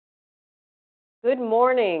Good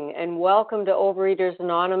morning and welcome to Overeaters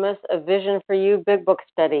Anonymous, a Vision for You Big Book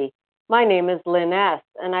Study. My name is Lynn S.,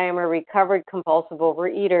 and I am a recovered compulsive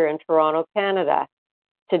overeater in Toronto, Canada.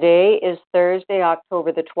 Today is Thursday,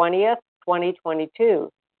 October the 20th, 2022.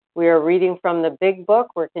 We are reading from the Big Book.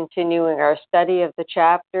 We're continuing our study of the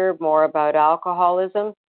chapter More About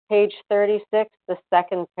Alcoholism, page 36, the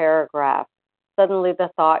second paragraph. Suddenly the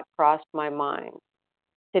thought crossed my mind.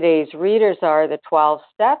 Today's readers are the 12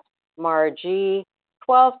 Steps, Margie,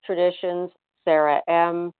 12 Traditions, Sarah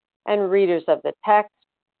M., and readers of the text,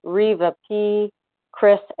 Reva P.,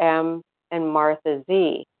 Chris M., and Martha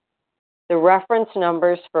Z. The reference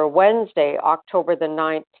numbers for Wednesday, October the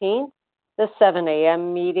 19th, the 7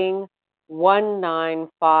 a.m. meeting,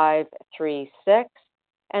 19536,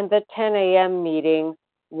 and the 10 a.m. meeting,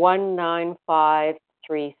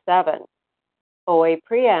 19537. OA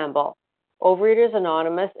Preamble. Overeaters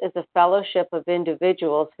Anonymous is a fellowship of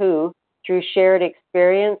individuals who, through shared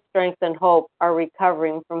experience, strength, and hope, are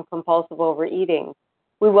recovering from compulsive overeating.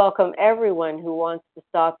 We welcome everyone who wants to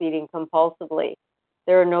stop eating compulsively.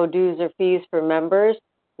 There are no dues or fees for members.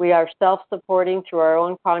 We are self-supporting through our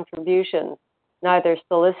own contributions, neither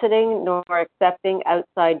soliciting nor accepting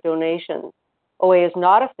outside donations. OA is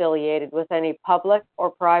not affiliated with any public or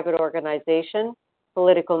private organization,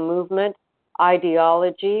 political movement,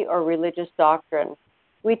 ideology, or religious doctrine.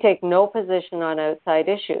 We take no position on outside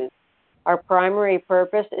issues. Our primary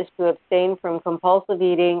purpose is to abstain from compulsive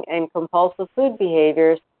eating and compulsive food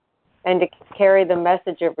behaviors and to carry the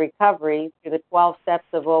message of recovery through the 12 steps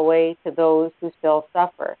of OA to those who still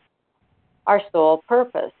suffer. Our sole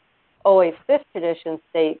purpose. OA's fifth tradition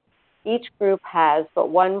states, each group has but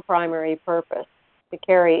one primary purpose, to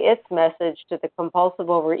carry its message to the compulsive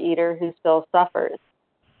overeater who still suffers.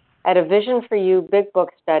 At a Vision for You Big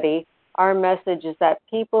Book Study, our message is that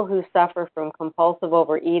people who suffer from compulsive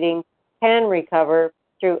overeating can recover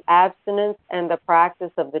through abstinence and the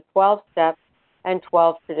practice of the 12 steps and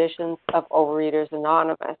 12 traditions of Overeaters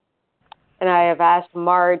Anonymous. And I have asked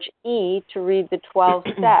Marge E. to read the 12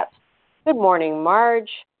 steps. Good morning,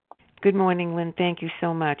 Marge. Good morning, Lynn. Thank you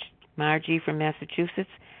so much. Margie from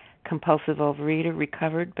Massachusetts, compulsive overeater,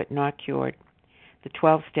 recovered but not cured. The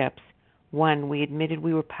 12 steps. 1. We admitted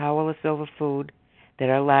we were powerless over food, that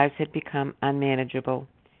our lives had become unmanageable.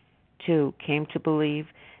 2. Came to believe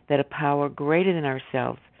that a power greater than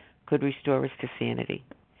ourselves could restore us to sanity.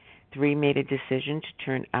 3. Made a decision to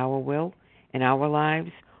turn our will and our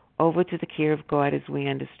lives over to the care of God as we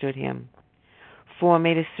understood Him. 4.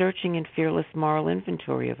 Made a searching and fearless moral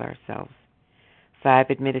inventory of ourselves. 5.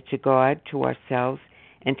 Admitted to God, to ourselves,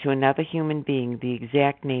 and to another human being the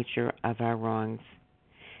exact nature of our wrongs.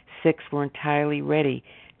 6. We're entirely ready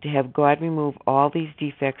to have God remove all these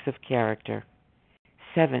defects of character.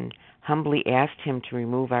 7. Humbly asked Him to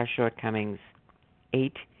remove our shortcomings.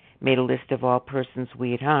 8. Made a list of all persons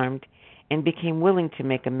we had harmed and became willing to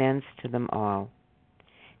make amends to them all.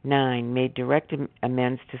 9. Made direct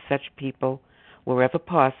amends to such people wherever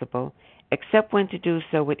possible, except when to do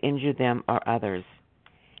so would injure them or others.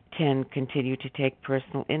 10. Continued to take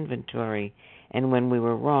personal inventory, and when we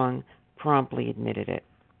were wrong, promptly admitted it.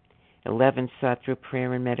 11. Sought through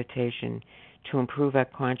prayer and meditation to improve our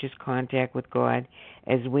conscious contact with God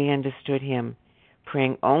as we understood Him,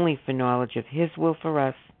 praying only for knowledge of His will for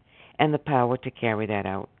us and the power to carry that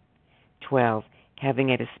out. 12. Having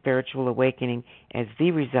had a spiritual awakening as the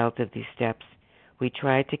result of these steps, we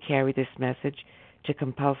tried to carry this message to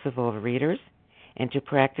compulsive overeaters and to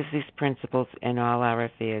practice these principles in all our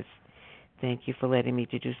affairs. Thank you for letting me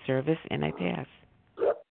to do service, and I pass.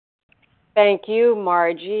 Thank you,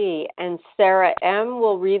 Margie. And Sarah M.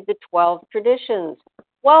 will read the 12 traditions.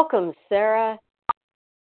 Welcome, Sarah.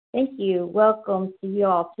 Thank you. Welcome to you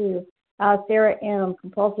all, too. Sarah M.,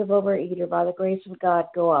 compulsive overeater, by the grace of God,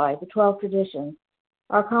 go I. The 12 traditions.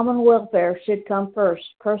 Our common welfare should come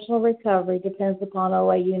first. Personal recovery depends upon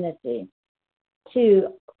OA unity. 2.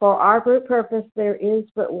 For our group purpose, there is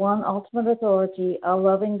but one ultimate authority, a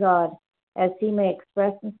loving God, as He may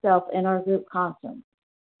express Himself in our group conscience.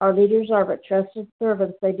 Our leaders are but trusted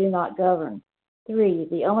servants, they do not govern. 3.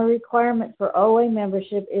 The only requirement for OA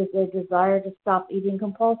membership is a desire to stop eating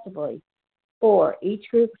compulsively. 4. Each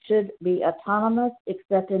group should be autonomous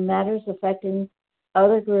except in matters affecting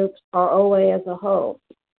other groups or OA as a whole.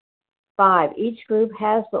 5. Each group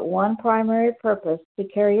has but one primary purpose, to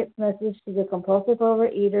carry its message to the compulsive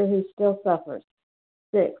overeater who still suffers.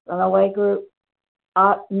 6. An OA group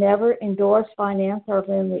ought never endorse, finance, or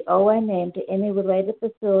lend the OA name to any related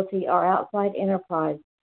facility or outside enterprise,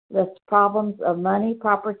 lest problems of money,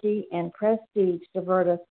 property, and prestige divert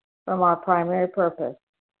us from our primary purpose.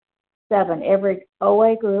 7. Every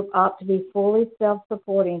OA group ought to be fully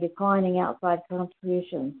self-supporting, declining outside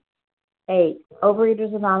contributions. 8.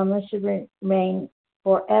 Overeaters Anonymous should remain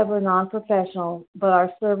forever non-professional, but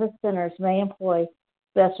our service centers may employ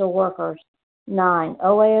special workers. 9.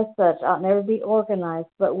 OA as such ought never be organized,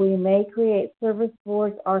 but we may create service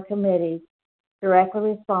boards or committees directly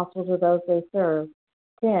responsible to those they serve.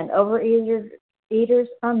 10. Overeaters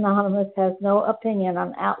Anonymous has no opinion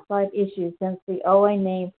on outside issues since the OA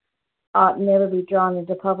name ought never be drawn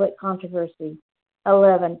into public controversy.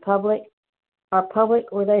 11. Our public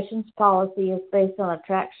relations policy is based on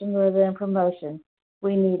attraction rather than promotion.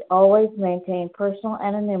 We need always maintain personal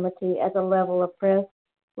anonymity at the level of press,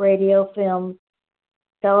 radio, film,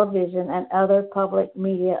 television, and other public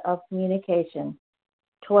media of communication.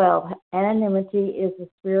 12. Anonymity is the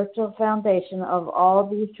spiritual foundation of all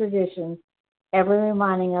these traditions, ever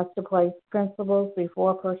reminding us to place principles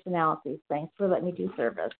before personalities. Thanks for letting me do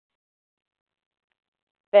service.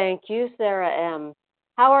 Thank you, Sarah M.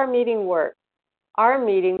 How our meeting works. Our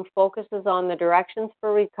meeting focuses on the directions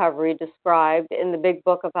for recovery described in the Big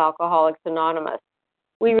Book of Alcoholics Anonymous.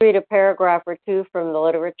 We read a paragraph or two from the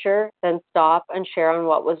literature, then stop and share on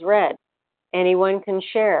what was read. Anyone can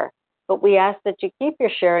share, but we ask that you keep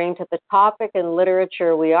your sharing to the topic and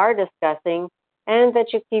literature we are discussing, and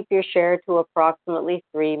that you keep your share to approximately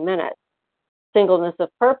 3 minutes. Singleness of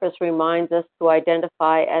purpose reminds us to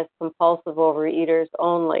identify as compulsive overeaters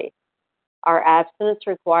only. Our abstinence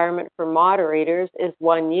requirement for moderators is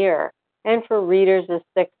 1 year, and for readers is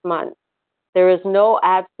 6 months. There is no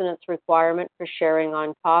abstinence requirement for sharing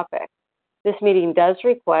on topic. This meeting does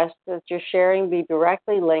request that your sharing be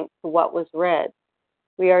directly linked to what was read.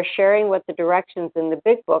 We are sharing what the directions in the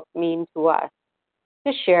Big Book mean to us.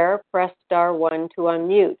 To share, press star 1 to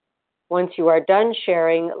unmute. Once you are done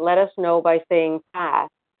sharing, let us know by saying pass.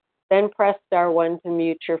 Then press star 1 to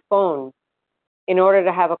mute your phone. In order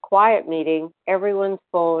to have a quiet meeting, everyone's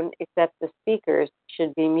phone except the speaker's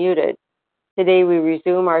should be muted. Today we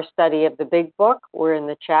resume our study of the Big Book. We're in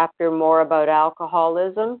the chapter More About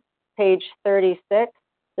Alcoholism, page 36,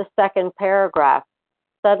 the second paragraph.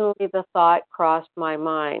 Suddenly the thought crossed my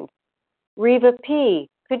mind. Reva P.,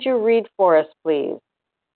 could you read for us, please?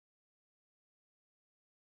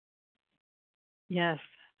 Yes.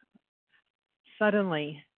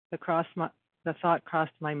 Suddenly, the thought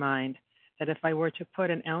crossed my mind that if I were to put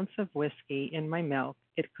an ounce of whiskey in my milk,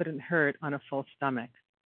 it couldn't hurt on a full stomach.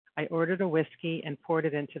 I ordered a whiskey and poured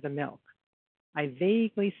it into the milk. I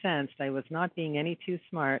vaguely sensed I was not being any too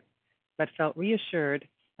smart, but felt reassured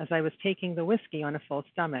as I was taking the whiskey on a full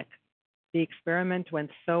stomach. The experiment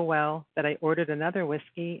went so well that I ordered another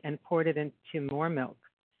whiskey and poured it into more milk.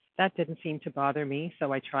 That didn't seem to bother me,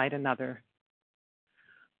 so I tried another.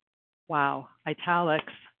 Wow,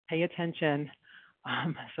 italics, pay attention.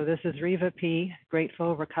 So this is Reva P.,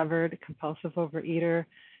 grateful, recovered, compulsive overeater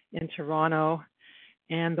in Toronto.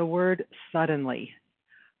 And the word suddenly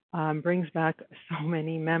brings back so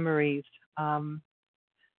many memories.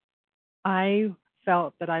 I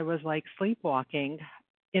felt that I was like sleepwalking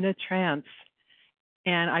in a trance,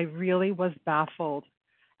 and I really was baffled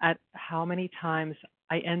at how many times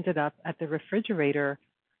I ended up at the refrigerator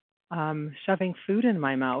shoving food in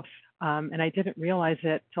my mouth, and I didn't realize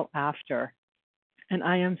it till after. And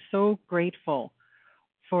I am so grateful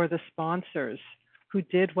for the sponsors who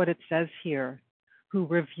did what it says here, who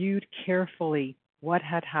reviewed carefully what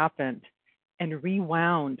had happened and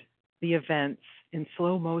rewound the events in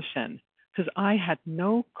slow motion, because I had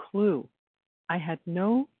no clue. I had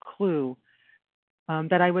no clue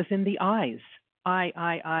that I was in the eyes. I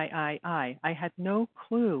had no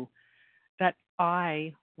clue that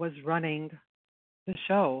I was running the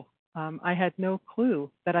show. I had no clue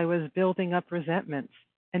that I was building up resentments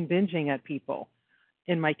and binging at people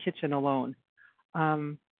in my kitchen alone.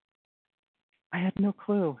 I had no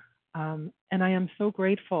clue. And I am so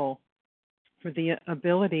grateful for the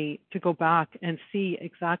ability to go back and see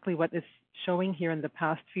exactly what is showing here in the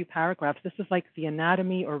past few paragraphs. This is like the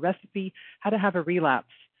anatomy or recipe, how to have a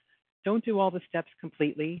relapse. Don't do all the steps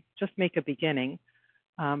completely, just make a beginning.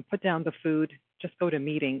 Put down the food, just go to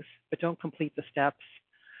meetings, but don't complete the steps.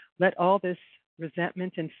 Let all this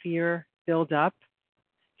resentment and fear build up.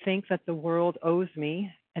 Think that the world owes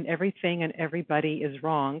me and everything and everybody is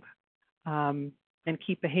wrong, and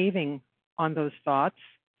keep behaving on those thoughts.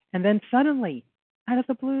 And then suddenly, out of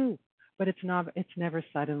the blue, but it's never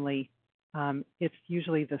suddenly. It's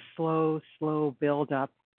usually the slow build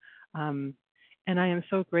up. And I am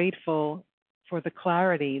so grateful for the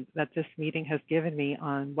clarity that this meeting has given me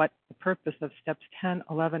on what the purpose of steps 10,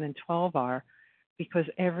 11, and 12 are, because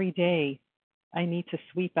every day I need to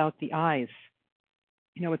sweep out the eyes.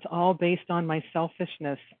 It's all based on my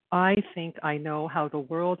selfishness. I think I know how the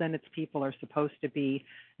world and its people are supposed to be,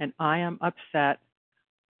 and I am upset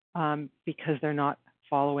because they're not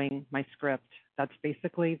following my script. That's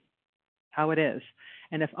basically how it is.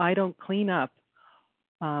 And if I don't clean up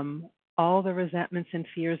all the resentments and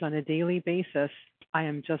fears on a daily basis, I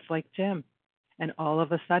am just like Jim. And all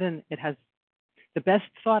of a sudden, the best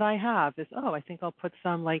thought I have is, oh, I think I'll put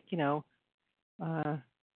some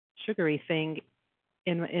sugary thing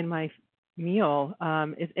in my meal,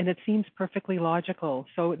 and it seems perfectly logical.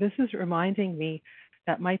 So this is reminding me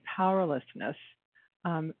that my powerlessness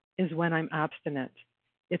is when I'm abstinent.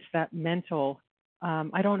 It's that mental.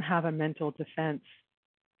 I don't have a mental defense.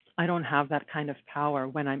 I don't have that kind of power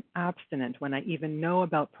when I'm abstinent, when I even know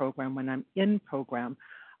about program, when I'm in program.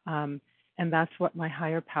 And that's what my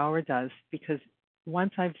higher power does, because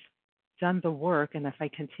once I've done the work, and if I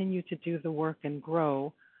continue to do the work and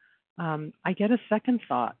grow, I get a second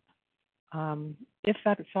thought. If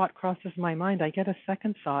that thought crosses my mind, I get a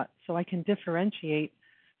second thought so I can differentiate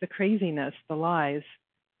the craziness, the lies,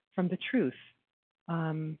 from the truth.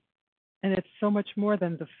 And it's so much more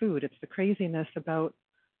than the food. It's the craziness about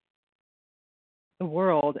the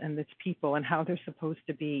world and its people and how they're supposed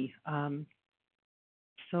to be.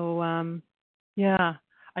 Yeah,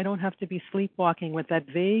 I don't have to be sleepwalking with that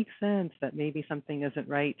vague sense that maybe something isn't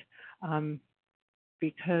right,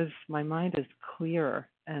 because my mind is clear.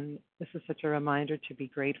 And this is such a reminder to be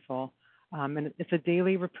grateful. And it's a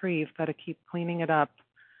daily reprieve, got to keep cleaning it up.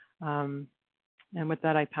 And with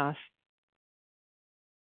that, I pass.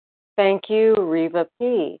 Thank you, Reva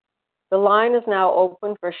P. The line is now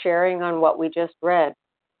open for sharing on what we just read.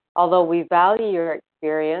 Although we value your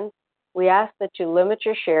experience, we ask that you limit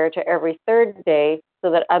your share to every third day so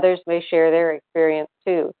that others may share their experience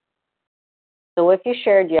too. So if you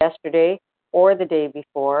shared yesterday or the day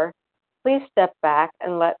before, please step back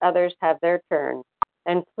and let others have their turn.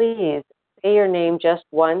 And please say your name just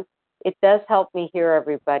once. It does help me hear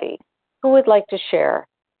everybody. Who would like to share?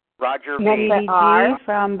 Roger V. Lady G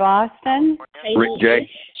from Boston. Rick J.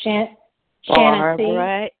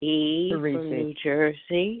 Barbara E. from New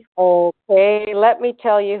Jersey. Okay, let me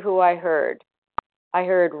tell you who I heard. I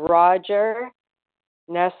heard Roger,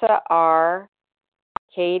 Nessa R.,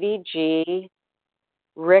 Katie G.,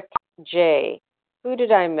 Rick J. Who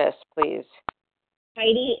did I miss, please?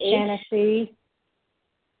 Heidi H. Janice C.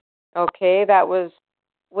 Okay, that was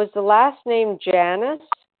the last name Janice?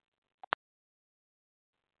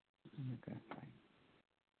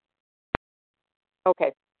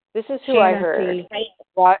 Okay, this is who I heard.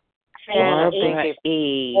 Barbara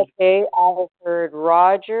E. Okay, I heard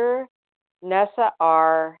Roger, Nessa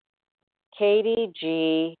R., Katie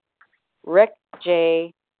G., Rick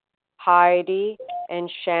J., Heidi, and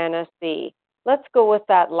Shanna C. Let's go with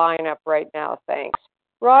that lineup right now, thanks.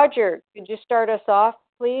 Roger, could you start us off,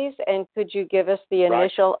 please? And could you give us the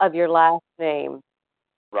initial of your last name?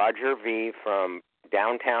 Roger V. from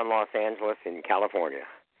downtown Los Angeles in California.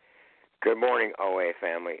 Good morning, OA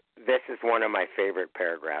family. This is one of my favorite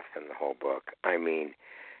paragraphs in the whole book. I mean,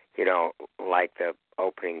 like the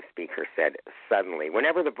opening speaker said, suddenly,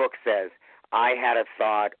 whenever the book says, I had a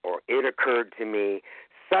thought or it occurred to me,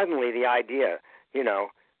 suddenly the idea,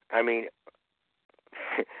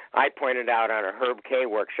 I pointed out on a Herb K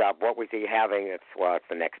workshop, what was he having? It's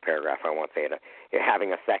the next paragraph. I won't say it. You're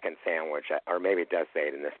having a second sandwich, or maybe it does say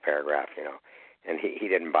it in this paragraph, and he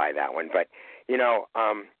didn't buy that one. But,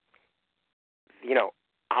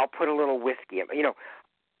 I'll put a little whiskey in.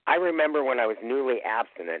 I remember when I was newly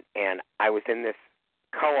abstinent and I was in this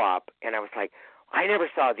co-op and I was like, I never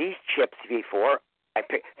saw these chips before.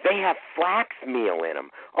 They have flax meal in them.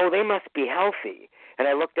 Oh, they must be healthy. And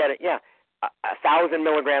I looked at it, 1,000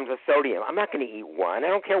 milligrams of sodium. I'm not going to eat one. I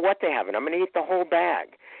don't care what they have in. I'm going to eat the whole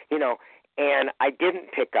bag, And I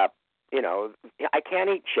didn't pick up, I can't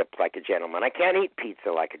eat chips like a gentleman. I can't eat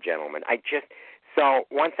pizza like a gentleman. So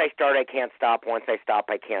once I start, I can't stop. Once I stop,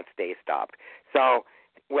 I can't stay stopped. So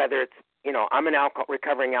whether it's, I'm an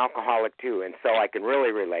recovering alcoholic too, and so I can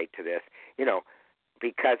really relate to this,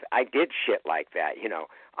 because I did shit like that.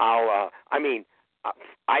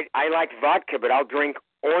 I like vodka, but I'll drink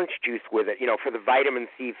orange juice with it, for the vitamin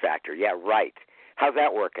C factor. Yeah, right. How's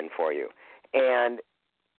that working for you? And,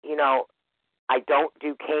 I don't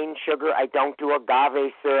do cane sugar. I don't do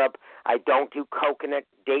agave syrup. I don't do coconut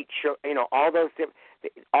date sugar. All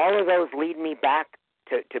of those lead me back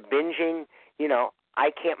to binging.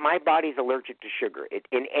 I can't. My body's allergic to sugar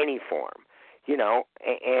in any form.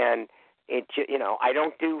 And it. I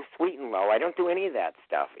don't do sweet and low. I don't do any of that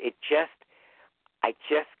stuff. I just.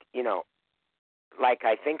 Like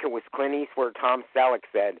I think it was Clint Eastwood, Tom Selleck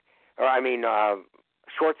said,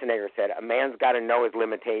 Schwarzenegger said, a man's got to know his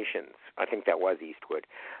limitations. I think that was Eastwood.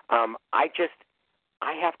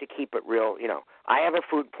 I have to keep it real. I have a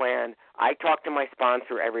food plan. I talk to my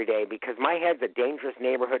sponsor every day because my head's a dangerous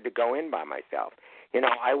neighborhood to go in by myself.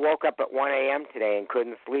 I woke up at 1 a.m. today and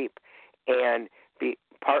couldn't sleep, and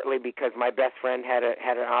partly because my best friend had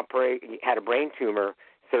a brain tumor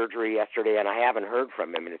surgery yesterday, and I haven't heard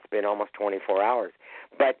from him, and it's been almost 24 hours.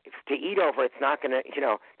 But to eat over, it's not going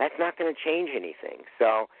to, that's not going to change anything.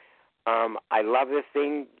 So I love this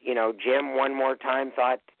thing. Jim one more time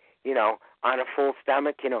thought, on a full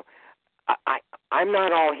stomach, I'm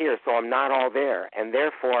not all here, so I'm not all there, and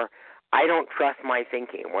therefore I don't trust my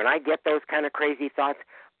thinking. When I get those kind of crazy thoughts,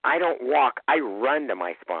 I don't walk. I run to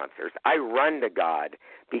my sponsors. I run to God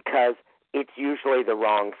because it's usually the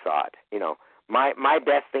wrong thought. My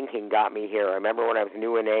best thinking got me here. I remember when I was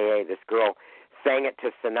new in AA, this girl sang it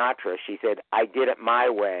to Sinatra. She said, I did it my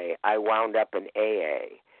way. I wound up in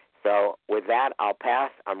AA. So with that, I'll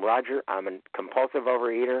pass. I'm Roger. I'm a compulsive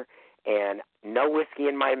overeater, and no whiskey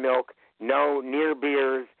in my milk, no near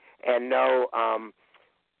beers, and no,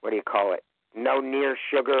 no near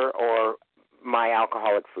sugar or my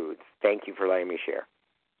alcoholic foods. Thank you for letting me share.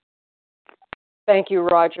 Thank you,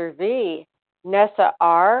 Roger V. Nessa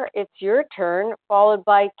R., it's your turn, followed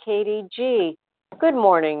by Katie G. Good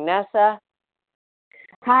morning, Nessa.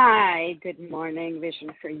 Hi, good morning,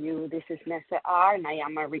 Vision for You. This is Nessa R., and I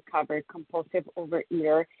am a recovered compulsive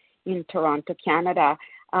overeater in Toronto, Canada.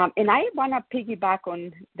 And I want to piggyback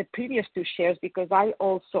on the previous two shares because I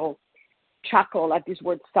also chuckle at this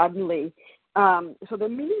word suddenly. So the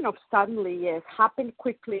meaning of suddenly is happen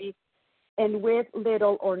quickly and with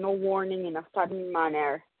little or no warning in a sudden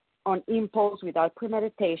manner, on impulse without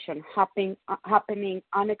premeditation, happening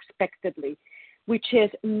unexpectedly, which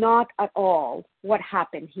is not at all what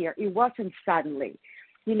happened here. It wasn't suddenly.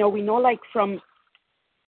 We know like from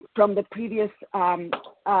the previous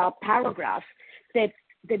paragraph that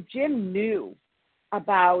Jim knew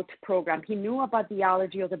about program. He knew about the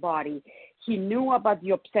allergy of the body. He knew about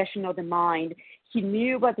the obsession of the mind. He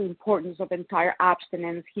knew about the importance of entire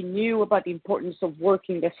abstinence. He knew about the importance of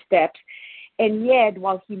working the steps. And yet,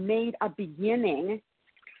 while he made a beginning,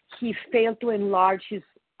 he failed to enlarge his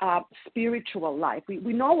spiritual life.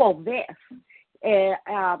 We know all this.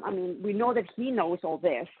 We know that he knows all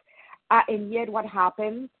this. And yet, what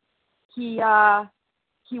happened? He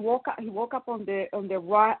woke up on the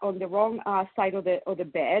wrong side of the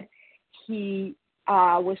bed. He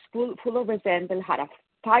was full of resentment, had a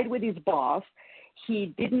fight with his boss.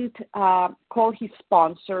 He didn't call his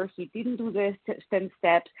sponsor. He didn't do the 10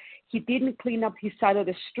 steps. He didn't clean up his side of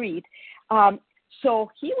the street.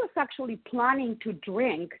 So he was actually planning to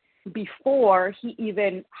drink before he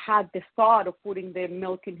even had the thought of putting the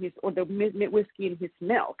milk in the whiskey in his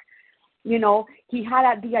milk. He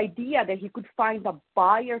had the idea that he could find a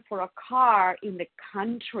buyer for a car in the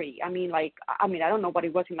country. I don't know what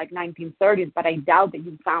it was in 1930s, but I doubt that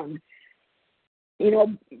he found,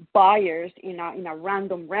 buyers in a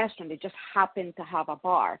random restaurant. They just happened to have a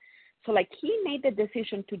bar. So he made the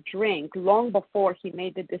decision to drink long before he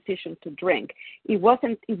made the decision to drink. It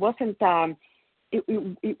wasn't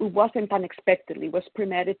unexpectedly. It was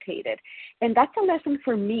premeditated. And that's a lesson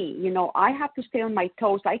for me. I have to stay on my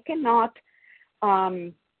toes. I cannot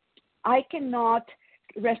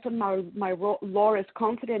rest on my laurels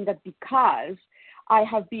confident that because I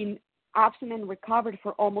have been abstinent and recovered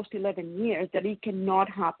for almost 11 years, that it cannot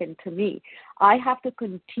happen to me. I have to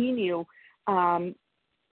continue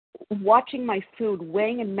watching my food,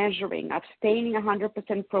 weighing and measuring, abstaining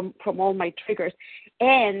 100% from all my triggers,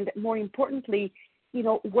 and more importantly,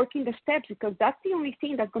 working the steps, because that's the only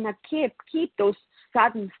thing that's going to keep those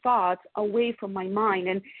sudden thoughts away from my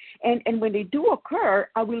mind. And when they do occur,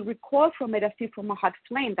 I will recoil from it as if from a hot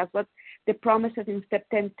flame. That's what the promises in step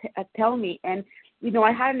 10 tell me. And,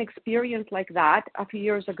 I had an experience like that a few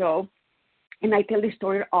years ago, and I tell this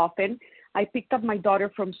story often. I picked up my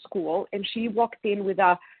daughter from school, and she walked in with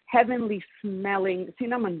a heavenly smelling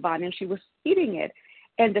cinnamon bun, and she was eating it.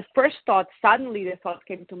 And the first thought, suddenly the thought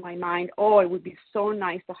came to my mind, oh, it would be so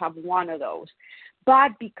nice to have one of those.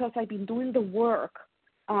 But because I've been doing the work,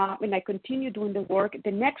 and I continue doing the work,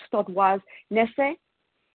 the next thought was, Nesse,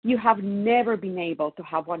 you have never been able to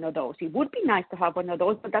have one of those. It would be nice to have one of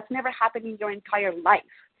those, but that's never happened in your entire life.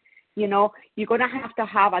 You're going to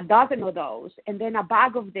have a dozen of those, and then a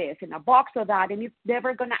bag of this, and a box of that, and it's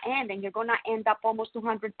never going to end, and you're going to end up almost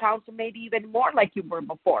 200 pounds, or maybe even more like you were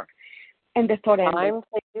before. And the thought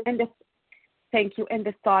ended. Thank you. And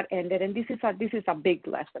the thought ended. And this is a big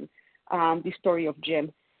lesson. The story of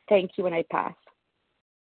Jim. Thank you, and I pass.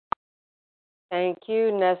 Thank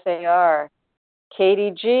you, Nessa R.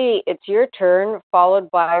 Katie G., it's your turn,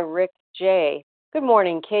 followed by Rick J. Good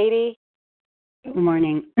morning, Katie. Good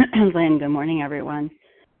morning, Lynn. Good morning, everyone.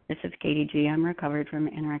 This is Katie G. I'm recovered from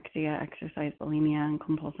anorexia, exercise, bulimia, and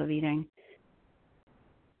compulsive eating.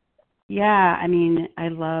 Yeah, I mean, I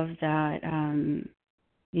love that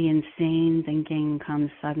the insane thinking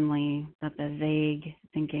comes suddenly, that the vague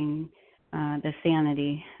thinking, the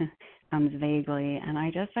sanity comes vaguely, and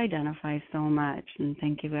I just identify so much. And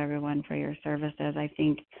thank you, everyone, for your services. I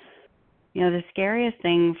think, the scariest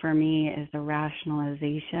thing for me is the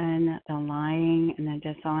rationalization, the lying, and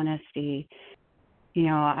the dishonesty.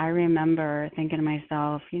 I remember thinking to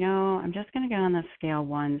myself, I'm just going to get on the scale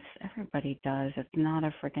once. Everybody does. It's not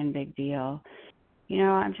a freaking big deal.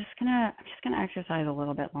 I'm just gonna exercise a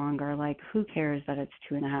little bit longer. Like, who cares that it's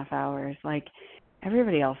 2.5 hours? Like,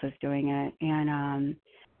 everybody else is doing it. And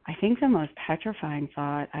I think the most petrifying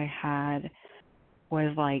thought I had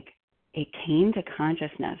was like, it came to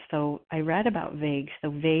consciousness. So I read about vague. So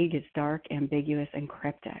vague is dark, ambiguous, and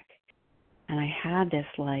cryptic. And I had this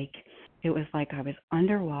it was like I was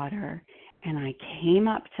underwater and I came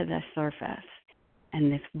up to the surface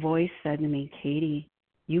and this voice said to me, Katie,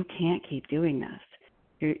 you can't keep doing this.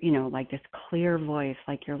 You're, like this clear voice,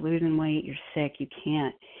 like you're losing weight, you're sick, you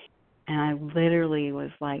can't. And I literally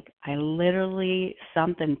was like,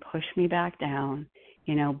 something pushed me back down,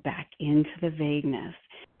 back into the vagueness,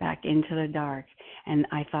 back into the dark. And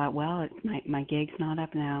I thought, well, my gig's not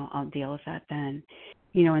up now. I'll deal with that then.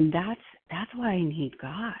 And that's why I need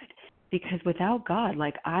God. Because without God,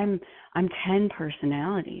 I'm 10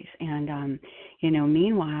 personalities. And,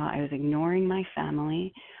 meanwhile, I was ignoring my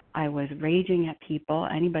family. I was raging at people,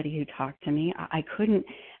 anybody who talked to me. I couldn't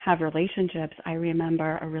have relationships. I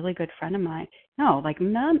remember a really good friend of mine,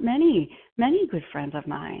 many good friends of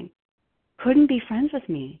mine couldn't be friends with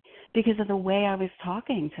me because of the way I was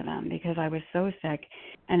talking to them, because I was so sick.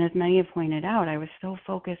 And as many have pointed out, I was so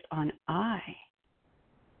focused on I.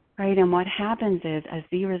 Right? And what happens is, as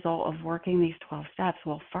the result of working these 12 steps,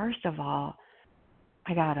 well, first of all,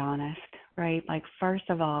 I got honest, right? First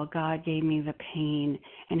of all, God gave me the pain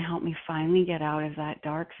and helped me finally get out of that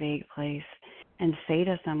dark, vague place and say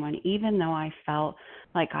to someone, even though I felt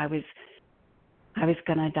like I was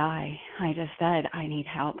going to die, I just said, I need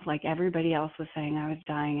help. Like everybody else was saying I was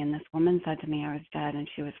dying, and this woman said to me I was dead, and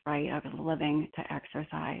she was right. I was living to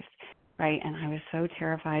exercise. Right, and I was so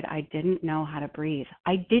terrified. I didn't know how to breathe.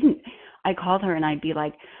 I called her and I'd be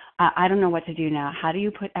like, I don't know what to do now. How do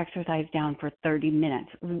you put exercise down for 30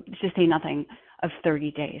 minutes? To say nothing of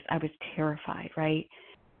 30 days. I was terrified, right?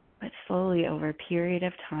 But slowly over a period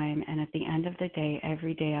of time, and at the end of the day,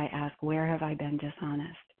 every day I ask, where have I been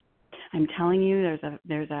dishonest? I'm telling you,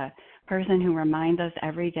 there's a person who reminds us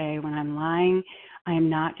every day when I'm lying, I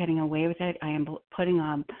am not getting away with it. I am putting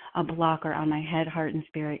a blocker on my head, heart, and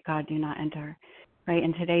spirit. God, do not enter. Right?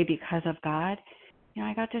 And today, because of God,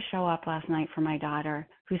 I got to show up last night for my daughter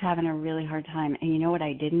who's having a really hard time. And you know what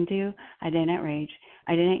I didn't do? I didn't rage.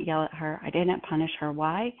 I didn't yell at her. I didn't punish her.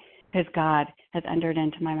 Why? Because God has entered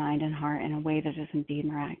into my mind and heart in a way that is indeed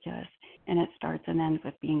miraculous. And it starts and ends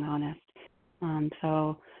with being honest.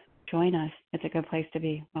 So join us. It's a good place to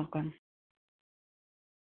be. Welcome.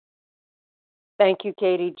 Thank you,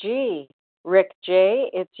 Katie G. Rick J.,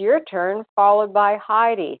 it's your turn, followed by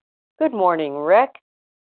Heidi. Good morning, Rick.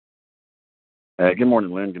 Good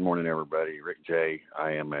morning, Lynn. Good morning, everybody. Rick J.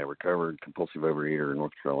 I am a recovered compulsive overeater in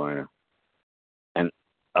North Carolina. And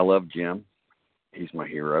I love Jim. He's my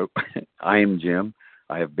hero. I am Jim.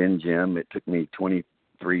 I have been Jim. It took me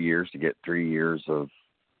 23 years to get 3 years of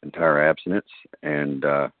entire abstinence. And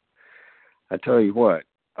I tell you what,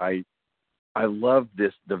 I love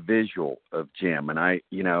the visual of Jim, and I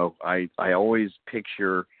always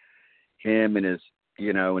picture him in his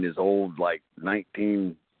old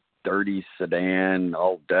 1930s sedan,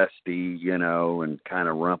 all dusty, and kind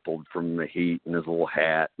of rumpled from the heat, and his little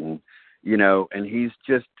hat, and he's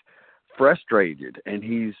just frustrated, and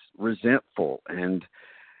he's resentful, and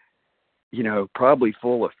probably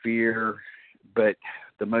full of fear, but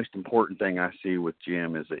the most important thing I see with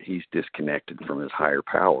Jim is that he's disconnected from his higher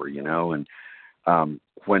power, and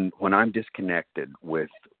when I'm disconnected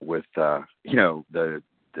with the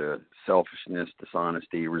selfishness,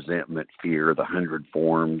 dishonesty, resentment, fear, the 100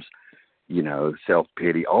 forms,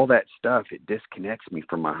 self-pity, all that stuff, it disconnects me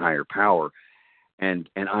from my higher power, and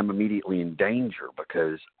I'm immediately in danger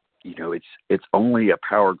because it's only a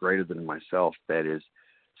power greater than myself that is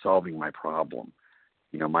solving my problem.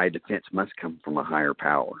 My defense must come from a higher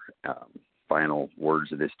power. Final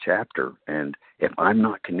words of this chapter. And if I'm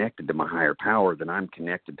not connected to my higher power, then I'm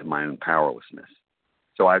connected to my own powerlessness.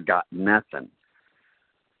 So I've got nothing.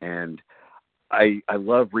 And I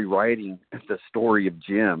love rewriting the story of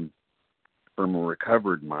Jim from a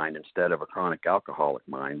recovered mind instead of a chronic alcoholic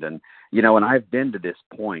mind. And, and I've been to this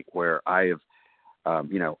point where I have,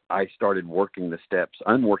 I started unworking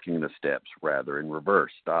the steps rather in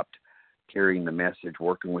reverse, stopped carrying the message,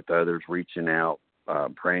 working with others, reaching out,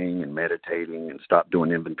 praying and meditating, and stopped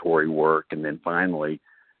doing inventory work. And then finally,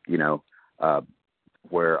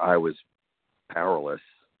 where I was powerless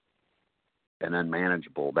and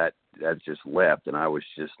unmanageable, that just left, and I was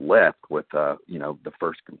just left with the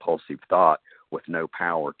first compulsive thought with no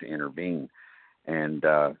power to intervene. And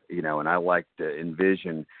and I like to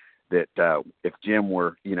envision that if Jim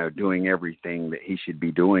were doing everything that he should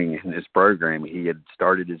be doing in this program, he had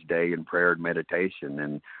started his day in prayer and meditation,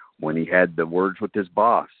 and when he had the words with his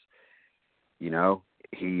boss, he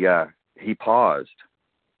paused,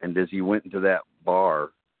 and as he went into that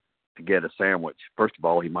bar to get a sandwich, first of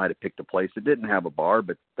all, he might have picked a place that didn't have a bar,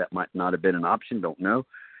 but that might not have been an option, don't know.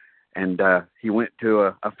 And he went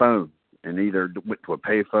to a phone, and either went to a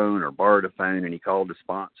pay phone or borrowed a phone, and he called a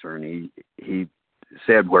sponsor, and he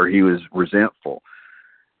said where he was resentful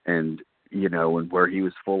and and where he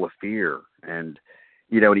was full of fear, and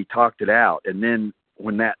and he talked it out. And then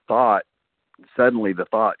when that thought, suddenly the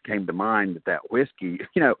thought came to mind that whiskey,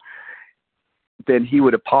 then he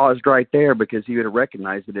would have paused right there, because he would have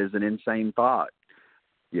recognized it as an insane thought,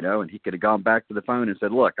 and he could have gone back to the phone and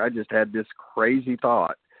said, look, I just had this crazy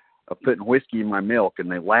thought of putting whiskey in my milk, and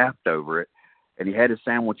they laughed over it, and he had his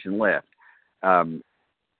sandwich and left.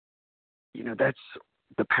 That's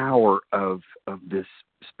the power of this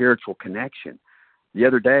spiritual connection. The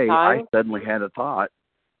other day, I suddenly had a thought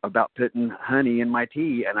about putting honey in my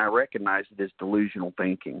tea, and I recognized it as delusional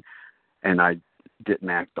thinking, and I didn't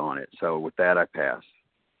act on it. So with that, I pass.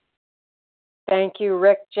 Thank you,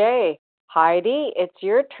 Rick J. Heidi, it's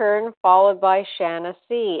your turn, followed by Shanna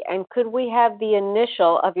C. And could we have the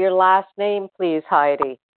initial of your last name, please,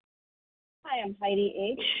 Heidi? Hi, I'm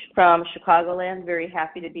Heidi H. from Chicagoland. Very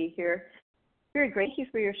happy to be here. Very grateful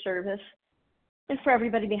for your service and for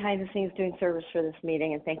everybody behind the scenes doing service for this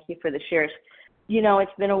meeting, and thank you for the shares.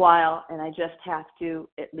 It's been a while, and I just have to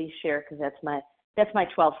at least share, because that's my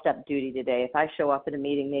 12-step duty today. If I show up at a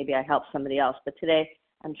meeting, maybe I help somebody else, but today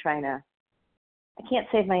I can't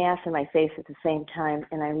save my ass and my face at the same time,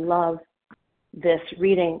 and I love this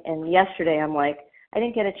reading. And yesterday I'm like, I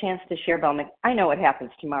didn't get a chance to share, but I'm like, I know what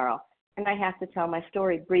happens tomorrow, and I have to tell my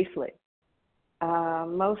story briefly.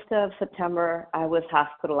 Most of September, I was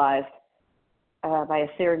hospitalized by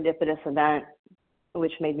a serendipitous event,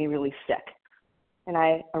 which made me really sick. And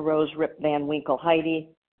I arose Rip Van Winkle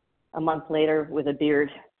Heidi a month later with a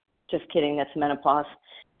beard. Just kidding, that's menopause.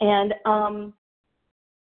 And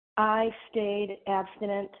I stayed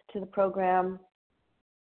abstinent to the program,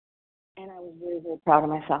 and I was very, very proud of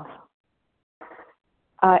myself.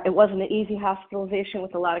 It wasn't an easy hospitalization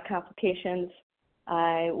with a lot of complications.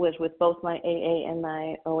 I was with both my AA and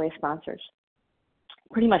my OA sponsors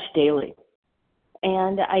pretty much daily,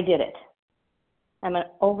 and I did it. I'm an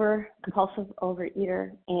compulsive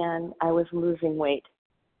overeater, and I was losing weight,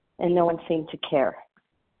 and no one seemed to care.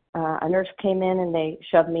 A nurse came in, and they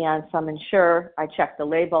shoved me on some Ensure. I checked the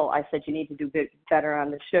label. I said, you need to do better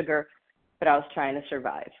on the sugar, but I was trying to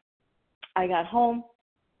survive. I got home,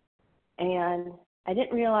 and I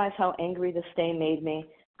didn't realize how angry the stay made me,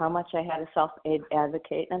 how much I had to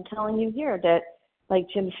self-advocate. And I'm telling you here that, like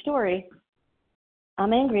Jim's story,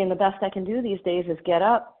 I'm angry, and the best I can do these days is get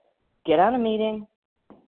up, get on a meeting,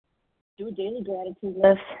 do a daily gratitude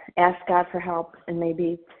list, ask God for help, and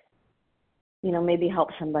maybe help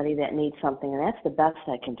somebody that needs something. And that's the best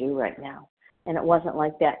I can do right now. And it wasn't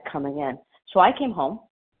like that coming in. So I came home,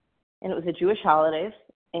 and it was the Jewish holidays,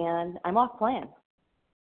 and I'm off plan.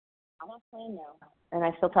 I'm off plan now. And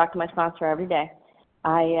I still talk to my sponsor every day.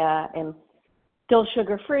 I am still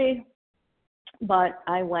sugar-free, but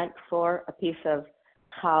I went for a piece of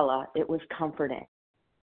challah. It was comforting.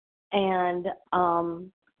 And,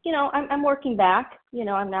 I'm working back.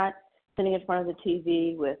 I'm not sitting in front of the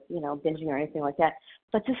TV with, binging or anything like that.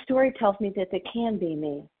 But this story tells me that it can be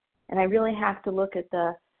me. And I really have to look at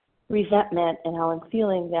the resentment and how I'm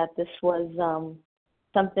feeling that this was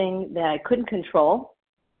something that I couldn't control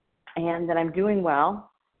and that I'm doing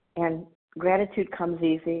well. And gratitude comes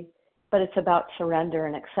easy, but it's about surrender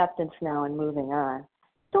and acceptance now and moving on.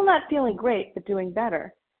 Still not feeling great, but doing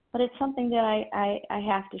better. But it's something that I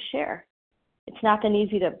have to share. It's not been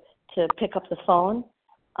easy to pick up the phone.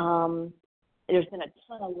 There's been a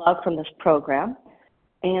ton of love from this program,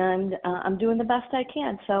 and I'm doing the best I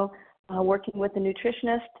can. So working with a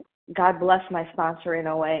nutritionist, God bless my sponsor in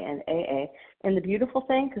OA and AA. And the beautiful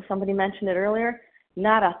thing, because somebody mentioned it earlier,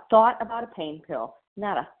 Not a thought about a pain pill.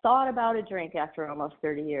 Not a thought about a drink after almost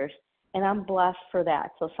 30 years. And I'm blessed for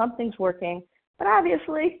that. So something's working, but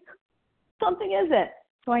obviously something isn't.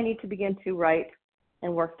 So I need to begin to write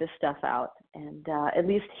and work this stuff out, and at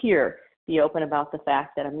least here be open about the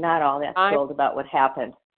fact that I'm not all that thrilled about what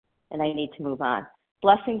happened, and I need to move on.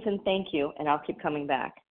 Blessings and thank you, and I'll keep coming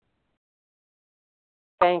back.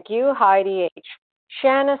 Thank you, Heidi H.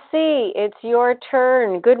 Shanna C., it's your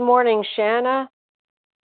turn. Good morning, Shanna.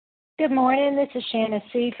 Good morning. This is Shanna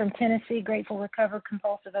C. from Tennessee, grateful, recovered,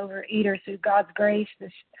 compulsive overeater through God's grace,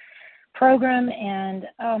 this program, and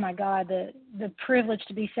oh my God, the privilege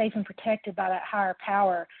to be safe and protected by that higher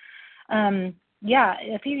power. Yeah,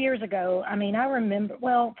 a few years ago, I remember,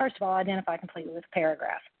 well, first of all, I identify completely with the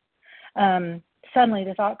paragraph. Suddenly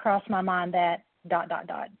the thought crossed my mind that ...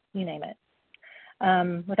 you name it.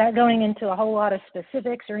 Without going into a whole lot of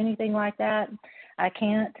specifics or anything like that, I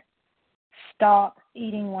can't stop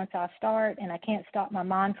eating once I start, and I can't stop my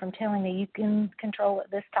mind from telling me you can control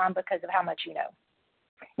it this time because of how much you know,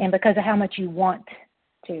 and because of how much you want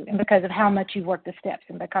to, and because of how much you've worked the steps,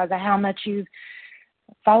 and because of how much you've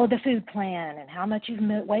followed the food plan, and how much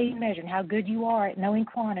you've weighed and measured, and how good you are at knowing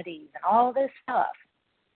quantities, and all this stuff.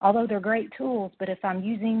 Although they're great tools, but if I'm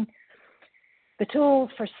using the tools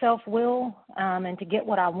for self-will and to get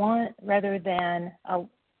what I want rather than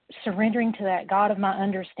surrendering to that God of my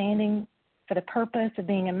understanding for the purpose of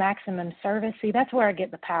being a maximum service, see, that's where I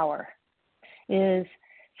get the power.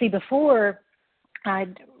 Before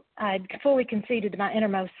I'd fully conceded to my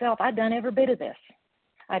innermost self, I'd done every bit of this.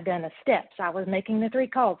 I'd done the steps. I was making the 3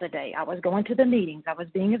 calls a day. I was going to the meetings. I was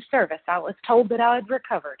being of service. I was told that I had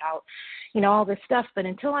recovered. All this stuff. But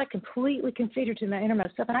until I completely conceded to my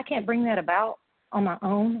innermost self, and I can't bring that about on my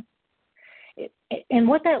own. And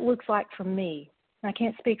what that looks like for me, I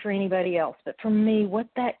can't speak for anybody else, but for me, what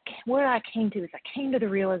I came to is I came to the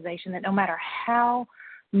realization that no matter how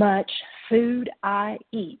much food I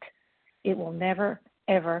eat, it will never,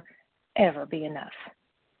 ever, ever be enough.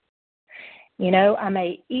 I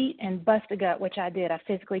may eat and bust a gut, which I did. I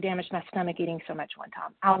physically damaged my stomach eating so much one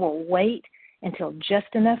time. I will wait until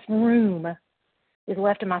just enough room is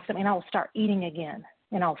left in my stomach, and I will start eating again,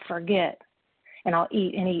 and I'll forget, and I'll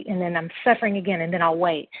eat, and then I'm suffering again, and then I'll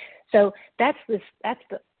wait. So that's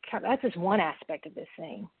just one aspect of this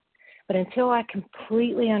thing. But until I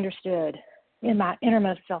completely understood in my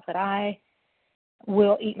innermost self that I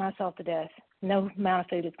will eat myself to death, no amount of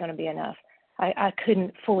food is going to be enough. I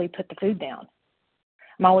couldn't fully put the food down.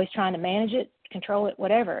 I'm always trying to manage it, control it,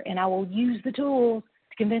 whatever, and I will use the tools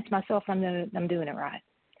to convince myself I'm doing it right.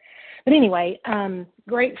 But anyway, I'm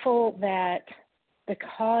grateful that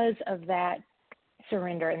because of that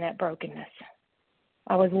surrender and that brokenness,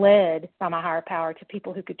 I was led by my higher power to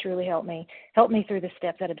people who could truly help me through the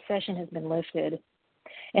steps. That obsession has been lifted.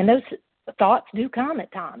 And those thoughts do come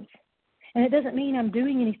at times. And it doesn't mean I'm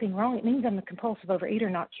doing anything wrong. It means I'm a compulsive overeater,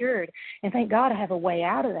 not cured. And thank God I have a way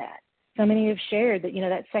out of that. So many have shared that,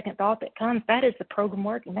 that second thought that comes, that is the program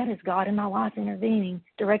working. That is God in my life intervening,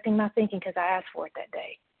 directing my thinking because I asked for it that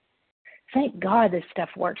day. Thank God this stuff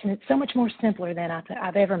works. And it's so much more simpler than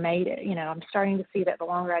I've ever made it. I'm starting to see that the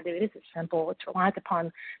longer I do it, it's simple. It's reliant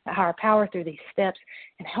upon the higher power through these steps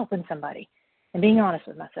and helping somebody and being honest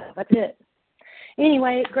with myself. That's it.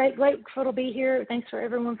 Anyway, grateful to be here. Thanks for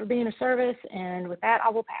everyone for being of service. And with that, I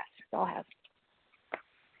will pass. That's all I have.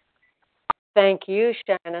 Thank you,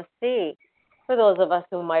 Shanna C. For those of us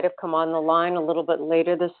who might have come on the line a little bit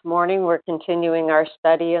later this morning, we're continuing our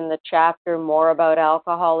study in the chapter More About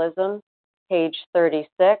Alcoholism, page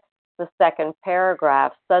 36, the second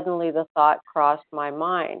paragraph. Suddenly the thought crossed my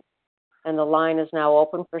mind. And the line is now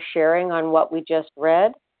open for sharing on what we just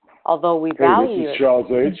read. Although we value this is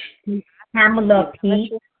Charles H. Pamela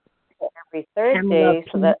P. Every third day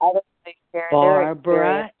so that others may share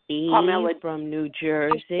Barbara their E. from New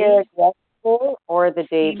Jersey. Yesterday or the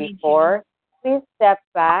day before. Please step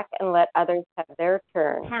back and let others have their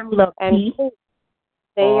turn. Pamela and P. please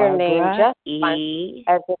say your name just E. once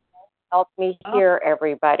as it helps me hear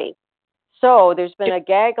everybody. So there's been a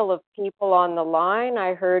gaggle of people on the line.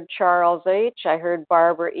 I heard Charles H. I heard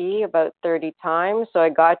Barbara E. about 30 times. So I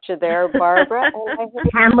got you there, Barbara. And I heard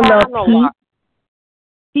Pamela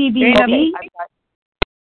P. CBB.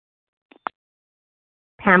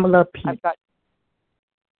 Pamela P. I've got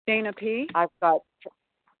Dana P. I've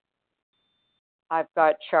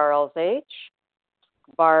got Charles H.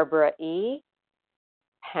 Barbara E.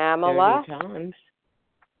 Pamela. 30 times.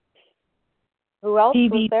 Who else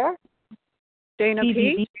was there? Dana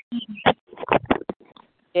P.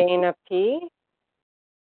 Dana P.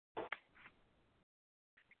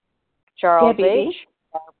 Charles Debbie H.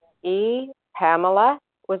 Barbara E. Pamela.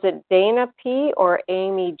 Was it Dana P. or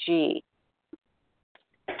Amy G?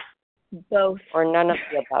 Both. Or none of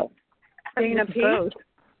the above? Dana P. Both.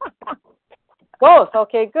 Both.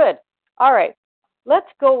 Okay, good. All right. Let's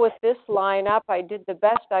go with this lineup. I did the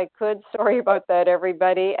best I could. Sorry about that,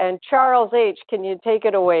 everybody. And Charles H., can you take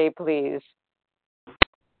it away, please?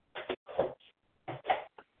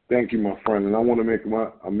 Thank you, my friend. And I want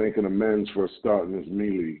to I'm making amends for starting this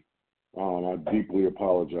melee. I deeply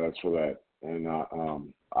apologize for that. And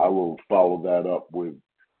I will follow that up with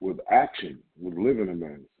action, with living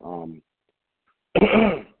amends.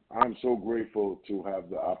 I'm so grateful to have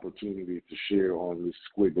the opportunity to share on this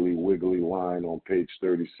squiggly wiggly line on page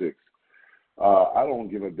 36. I don't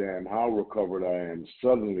give a damn how recovered I am.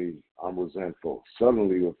 Suddenly, I'm resentful.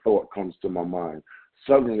 Suddenly, a thought comes to my mind.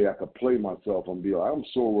 Suddenly, I could play myself and be like, I'm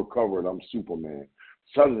so recovered, I'm Superman.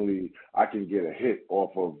 Suddenly, I can get a hit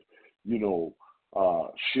off of,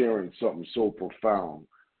 sharing something so profound.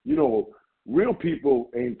 Real people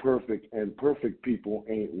ain't perfect, and perfect people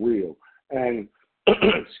ain't real. And,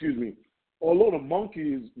 excuse me, although the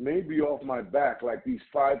monkeys may be off my back like these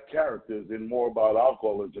 5 characters in More About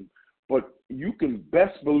Alcoholism, but you can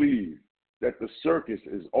best believe that the circus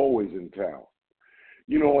is always in town.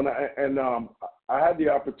 I had the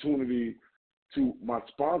opportunity my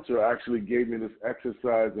sponsor actually gave me this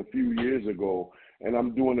exercise a few years ago, and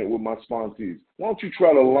I'm doing it with my sponsees. Why don't you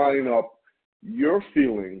try to line up your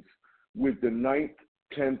feelings with the 9th,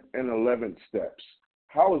 10th, and 11th steps?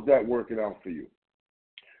 How is that working out for you?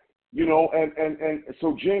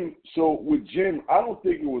 So with Jim, I don't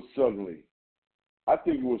think it was suddenly. I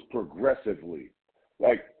think it was progressively.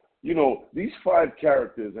 Like, these 5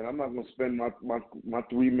 characters, and I'm not going to spend my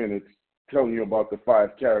 3 minutes telling you about the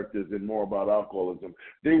 5 characters and More About Alcoholism.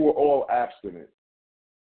 They were all abstinent,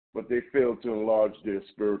 but they failed to enlarge their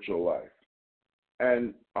spiritual life.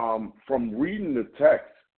 And from reading the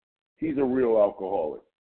text, he's a real alcoholic.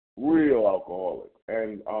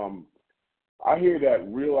 And I hear that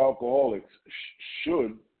real alcoholics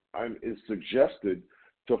is suggested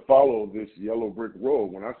to follow this yellow brick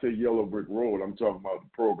road. When I say yellow brick road, I'm talking about the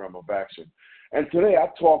program of action. And today I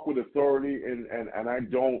talk with authority, and I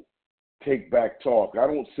don't take back talk. I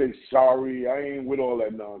don't say sorry. I ain't with all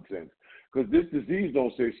that nonsense. Because this disease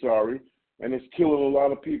don't say sorry, and it's killing a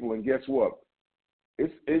lot of people. And guess what?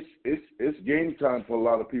 It's game time for a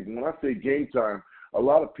lot of people. When I say game time, a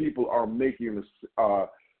lot of people are making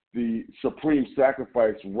the supreme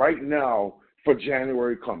sacrifice right now for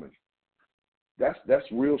January coming.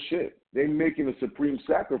 That's real shit. They're making a supreme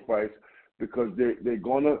sacrifice because they're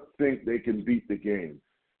gonna think they can beat the game.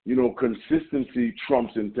 Consistency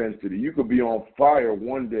trumps intensity. You could be on fire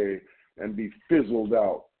one day and be fizzled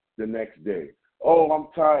out the next day. Oh, I'm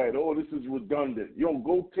tired. Oh, this is redundant.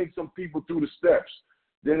 Go take some people through the steps.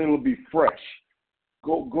 Then it'll be fresh.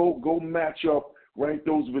 Go match up, rank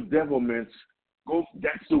those bedevilments.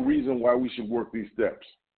 That's the reason why we should work these steps.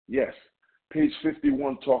 Yes. Page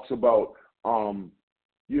 51 talks about,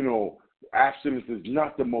 abstinence is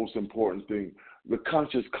not the most important thing. The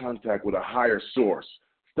conscious contact with a higher source.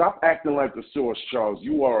 Stop acting like the source, Charles.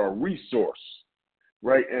 You are a resource,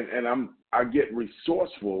 right? And I get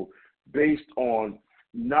resourceful based on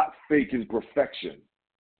not faking perfection.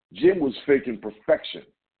 Jim was faking perfection,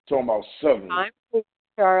 talking about suddenly. I'm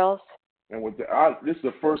Charles. And this is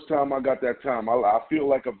the first time I got that time. I feel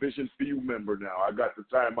like a Vision for You member now. I got the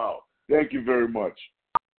time out. Thank you very much.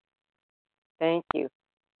 Thank you.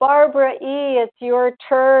 Barbara E., it's your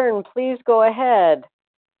turn. Please go ahead.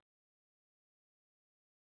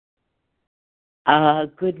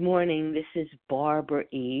 Good morning. This is Barbara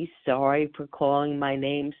E. Sorry for calling my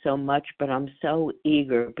name so much, but I'm so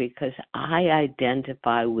eager because I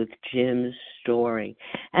identify with Jim's story,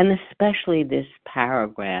 and especially this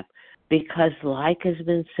paragraph, because like has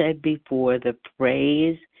been said before, the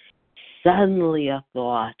phrase, suddenly a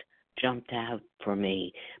thought, jumped out for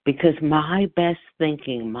me, because my best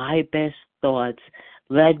thinking, my best thoughts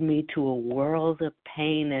led me to a world of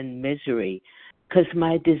pain and misery, because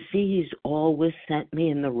my disease always sent me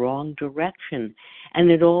in the wrong direction,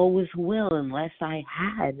 and it always will unless I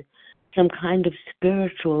had some kind of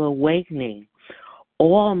spiritual awakening.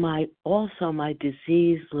 Also, my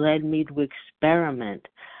disease led me to experiment,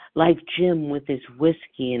 like Jim with his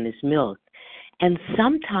whiskey and his milk. And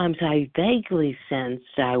sometimes I vaguely sensed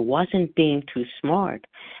I wasn't being too smart,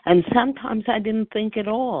 and sometimes I didn't think at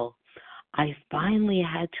all. I finally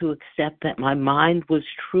had to accept that my mind was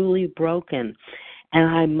truly broken, and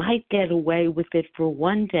I might get away with it for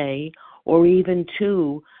one day or even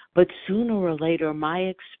 2, but sooner or later my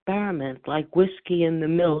experiment, like whiskey and the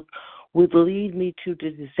milk, would lead me to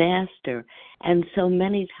disaster. And so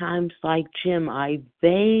many times, like Jim, I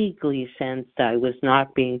vaguely sensed I was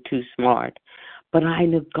not being too smart, but I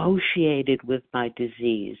negotiated with my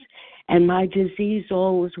disease. And my disease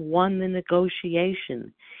always won the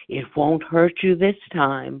negotiation. It won't hurt you this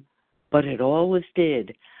time, but it always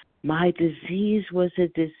did. My disease was a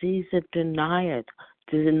disease of denial.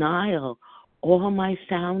 All my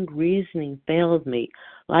sound reasoning failed me.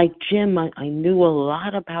 Like Jim, I knew a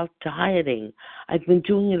lot about dieting. I'd been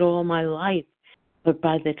doing it all my life. But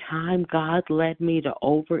by the time God led me to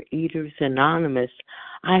Overeaters Anonymous,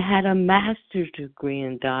 I had a master's degree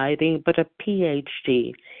in dieting, but a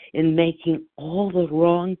PhD in making all the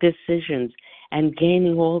wrong decisions and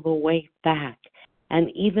gaining all the weight back.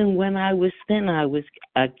 And even when I was thin, I was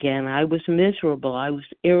miserable. I was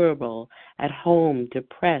irritable, at home,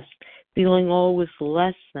 depressed, feeling always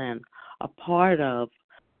less than, apart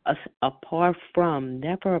from,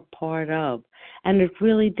 never a part of. And it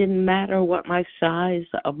really didn't matter what my size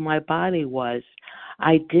of my body was.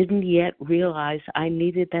 I didn't yet realize I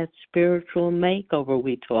needed that spiritual makeover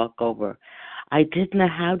we talk over. I didn't know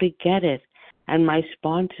how to get it. And my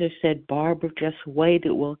sponsor said, Barbara, just wait.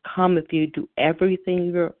 It will come if you do everything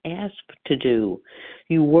you're asked to do.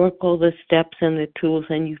 You work all the steps and the tools,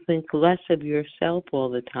 and you think less of yourself all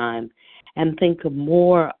the time and think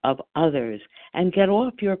more of others. And get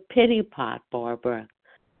off your pity pot, Barbara.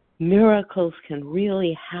 Miracles can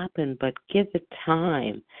really happen, but give it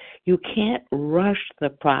time. You can't rush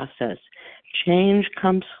the process. Change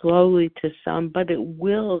comes slowly to some, but it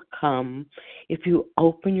will come if you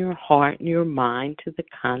open your heart and your mind to the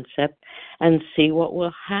concept and see what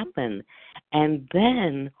will happen. And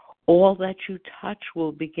then all that you touch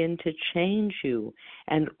will begin to change you,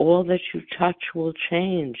 and all that you touch will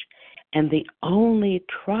change. And the only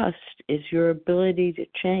trust is your ability to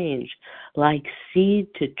change, like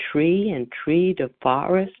seed to tree and tree to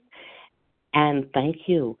forest. And thank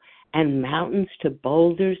you. And mountains to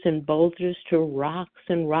boulders and boulders to rocks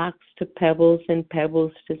and rocks to pebbles and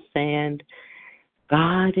pebbles to sand.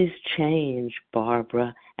 God is change,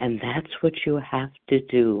 Barbara, and that's what you have to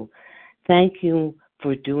do. Thank you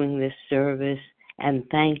for doing this service, and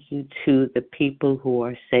thank you to the people who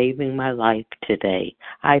are saving my life today.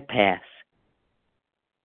 I pass.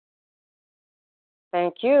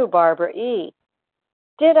 Thank you, Barbara E.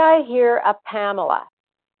 Did I hear a Pamela?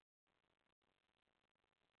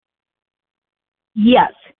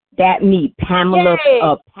 Yes, that me, Pamela. Yay!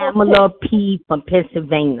 Pamela P. from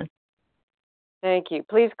Pennsylvania. Thank you.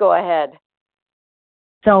 Please go ahead.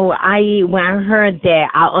 So when I heard that,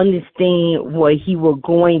 I understand what he was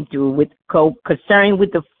going through with concern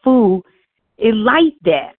with the food. It like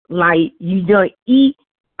that, like you don't eat.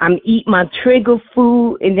 I'm eat my trigger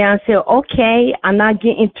food, and then I said, okay, I'm not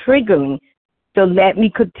getting triggering, so let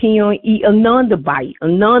me continue and eat another bite,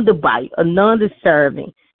 another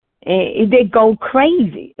serving. And they go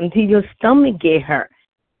crazy until your stomach get hurt.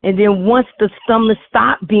 And then once the stomach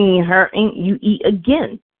stop being hurting, you eat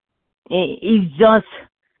again. And it's just,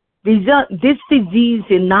 this disease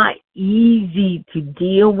is not easy to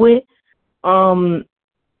deal with.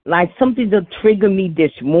 Like something that triggered me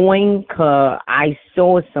this morning, 'cause I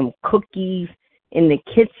saw some cookies in the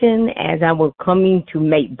kitchen as I was coming to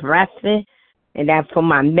make breakfast. And that's for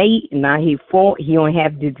my mate, and now he don't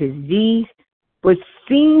have the disease. But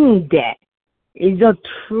seeing that is a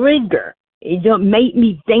trigger. It just made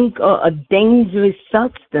me think of a dangerous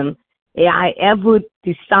substance. If I ever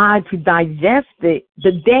decide to digest it,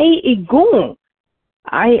 the day it's gone,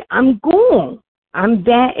 I'm gone. I'm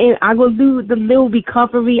that, and I will lose the little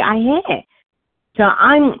recovery I had. So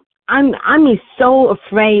I'm so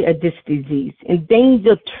afraid of this disease, and things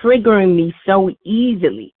are triggering me so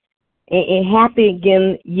easily. It happened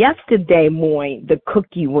again yesterday morning. The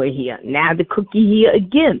cookie were here. Now the cookie here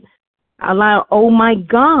again. I'm like, oh my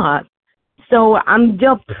God. So I'm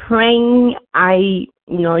just praying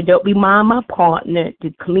don't remind my partner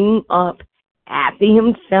to clean up after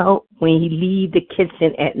himself when he leave the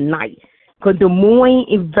kitchen at night. Because the morning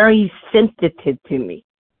is very sensitive to me.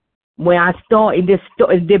 When I start at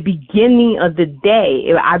the beginning of the day,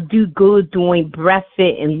 if I do good during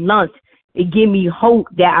breakfast and lunch, it give me hope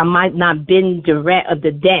that I might not been the rest of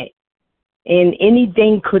the day. And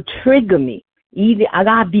anything could trigger me. Either I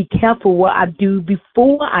gotta be careful what I do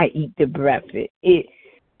before I eat the breakfast.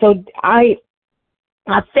 So I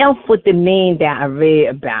felt for the man that I read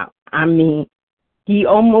about. I mean, he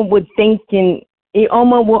almost was thinking, it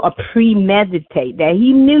almost was a premeditate that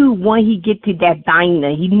he knew when he get to that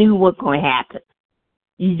diner, he knew what's going to happen.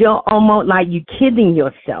 You don't almost like you kidding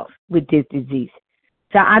yourself with this disease.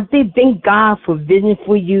 So I did thank God for visiting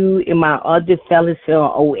for you and my other fellows here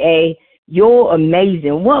on OA. You're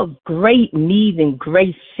amazing. What a great meeting,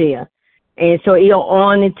 great share. And so it's an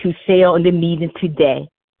honor to share on the meeting today.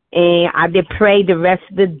 And I did pray the rest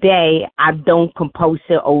of the day I don't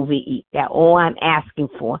compulsively overeat. That's all I'm asking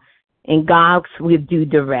for. And God will do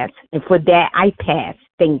the rest. And for that, I pass.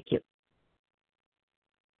 Thank you.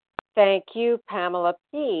 Thank you, Pamela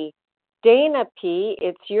P. Dana P.,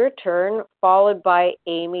 it's your turn, followed by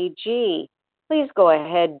Amy G. Please go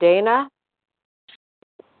ahead, Dana.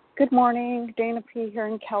 Good morning, Dana P. here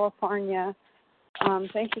in California.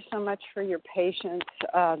 Thank you so much for your patience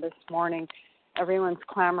this morning. Everyone's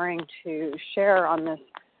clamoring to share on this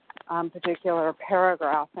particular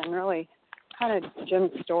paragraph, and really kind of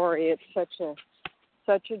Jim's story. It's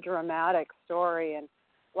such a dramatic story, and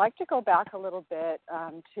I'd like to go back a little bit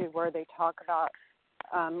to where they talk about,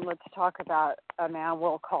 let's talk about a man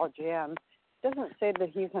we'll call Jim. It doesn't say that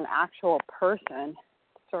he's an actual person,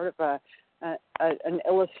 sort of an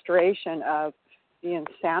illustration of the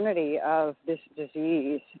insanity of this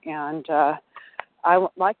disease. And I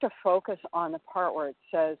would like to focus on the part where it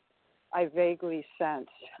says, I vaguely sensed.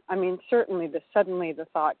 I mean, certainly suddenly the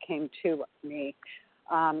thought came to me.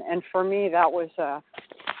 And for me, that was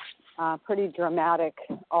pretty dramatic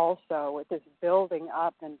also, with this building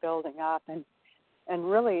up. And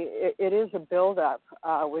really, it is a build-up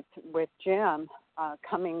with Jim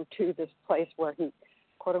coming to this place where he,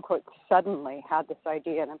 quote-unquote, suddenly had this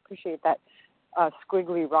idea. And I appreciate that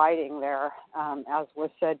squiggly writing there, as was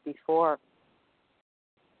said before.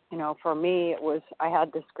 You know, for me, I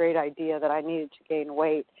had this great idea that I needed to gain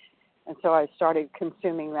weight. And so I started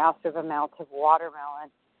consuming massive amounts of watermelon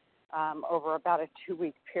over about a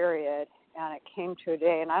 2-week period. And it came to a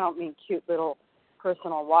day, and I don't mean cute little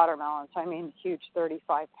personal watermelons. I mean huge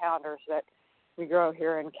 35-pounders that we grow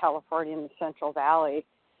here in California in the Central Valley.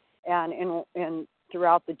 And in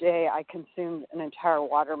throughout the day, I consumed an entire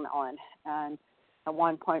watermelon. And at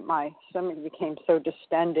one point, my stomach became so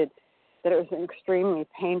distended that it was extremely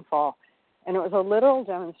painful. And it was a literal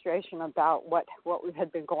demonstration about what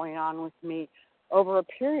had been going on with me over a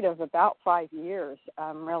period of about 5 years,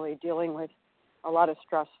 really dealing with a lot of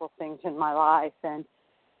stressful things in my life. And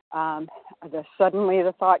suddenly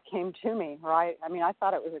the thought came to me, right? I mean, I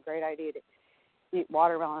thought it was a great idea to eat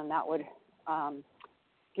watermelon. That would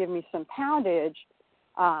give me some poundage,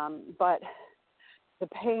 but the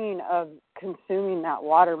pain of consuming that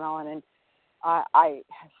watermelon, and I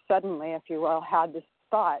suddenly, if you will, had this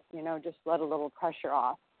thought, just let a little pressure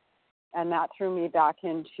off. And that threw me back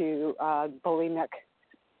into bulimic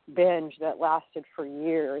binge that lasted for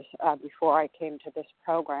years before I came to this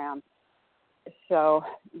program. So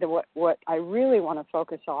what I really want to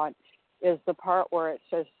focus on is the part where it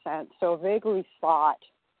says sense. So vaguely thought,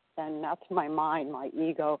 and that's my mind, my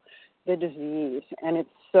ego, the disease. And it's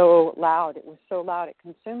so loud. It was so loud it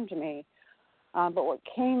consumed me. But what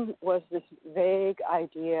came was this vague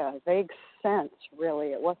idea, vague sense, really.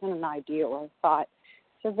 It wasn't an idea or a thought.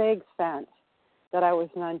 It's a vague sense that I was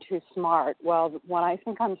none too smart. Well, when I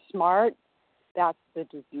think I'm smart, that's the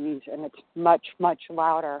disease, and it's much, much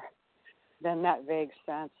louder than that vague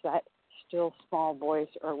sense, that still small voice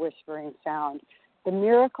or whispering sound. The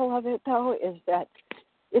miracle of it, though, is that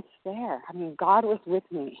it's there. I mean, God was with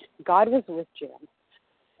me. God was with Jim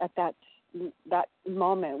at that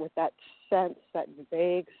moment with that sense, that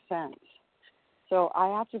vague sense. So I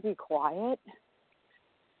have to be quiet,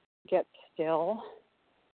 get still,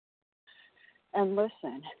 and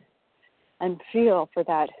listen and feel for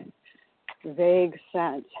that vague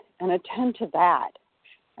sense and attend to that.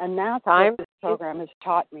 And that's what this program has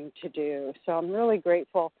taught me to do. So I'm really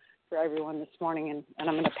grateful for everyone this morning, and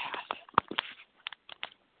I'm going to pass.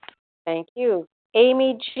 Thank you.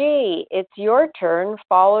 Amy G., it's your turn,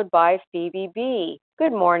 followed by Phoebe B.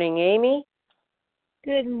 Good morning, Amy.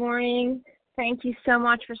 Good morning. Thank you so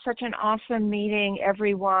much for such an awesome meeting,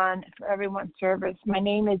 everyone, for everyone's service. My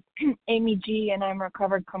name is Amy G., and I'm a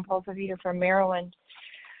recovered compulsive eater from Maryland.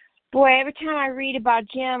 Boy, every time I read about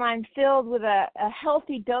Jim, I'm filled with a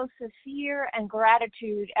healthy dose of fear and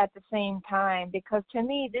gratitude at the same time, because to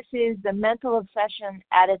me, this is the mental obsession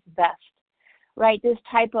at its best, right? This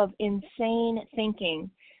type of insane thinking.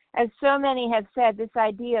 As so many have said, this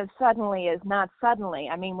idea of suddenly is not suddenly.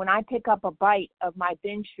 I mean, when I pick up a bite of my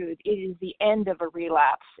binge food, it is the end of a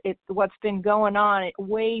relapse. It's what's been going on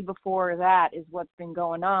way before that is what's been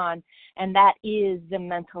going on, and that is the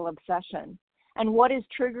mental obsession. And what is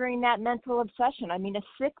triggering that mental obsession? I mean, a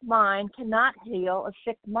sick mind cannot heal a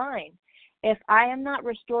sick mind. If I am not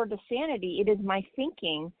restored to sanity, it is my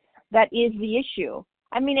thinking that is the issue.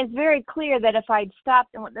 I mean, it's very clear that if I'd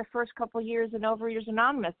stopped in the first couple of years in Overeaters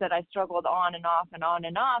Anonymous, that I struggled on and off and on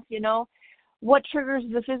and off, What triggers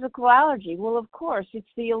the physical allergy? Well, of course, it's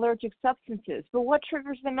the allergic substances. But what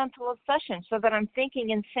triggers the mental obsession so that I'm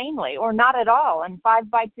thinking insanely or not at all and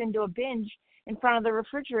 5 bites into a binge in front of the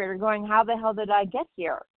refrigerator going, how the hell did I get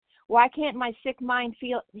here? Why can't my sick mind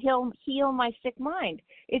heal my sick mind?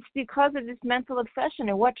 It's because of this mental obsession.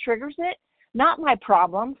 And what triggers it? Not my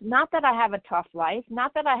problems, not that I have a tough life,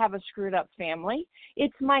 not that I have a screwed up family.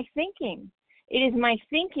 It's my thinking. It is my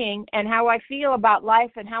thinking and how I feel about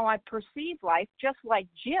life and how I perceive life, just like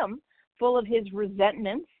Jim, full of his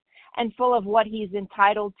resentments and full of what he's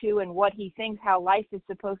entitled to and what he thinks how life is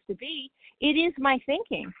supposed to be. It is my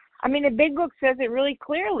thinking. I mean, the Big Book says it really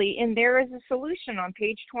clearly, and there is a solution on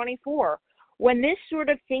page 24. When this sort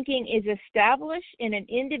of thinking is established in an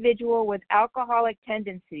individual with alcoholic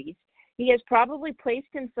tendencies, he has probably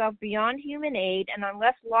placed himself beyond human aid and,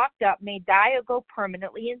 unless locked up, may die or go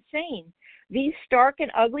permanently insane. These stark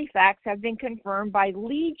and ugly facts have been confirmed by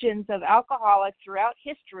legions of alcoholics throughout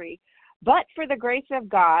history. But for the grace of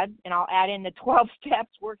God, and I'll add in the 12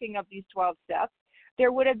 steps, working up these 12 steps,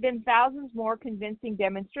 there would have been thousands more convincing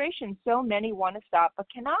demonstrations. So many want to stop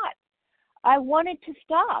but cannot. I wanted to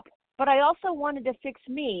stop, but I also wanted to fix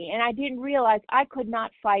me, and I didn't realize I could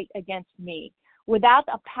not fight against me. Without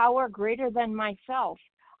a power greater than myself,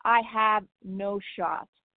 I have no shot.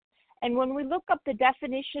 And when we look up the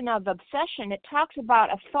definition of obsession, it talks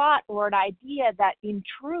about a thought or an idea that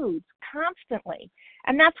intrudes constantly.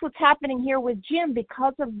 And that's what's happening here with Jim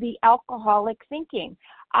because of the alcoholic thinking.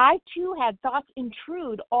 I, too, had thoughts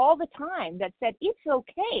intrude all the time that said, it's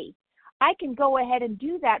okay. I can go ahead and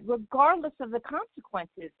do that regardless of the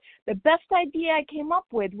consequences. The best idea I came up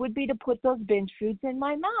with would be to put those binge foods in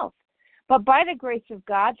my mouth. But by the grace of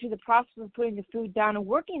God, through the process of putting the food down and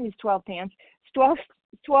working these 12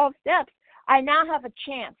 steps, I now have a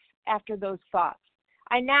chance after those thoughts.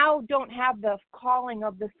 I now don't have the calling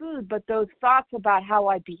of the food, but those thoughts about how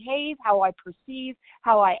I behave, how I perceive,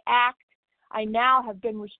 how I act. I now have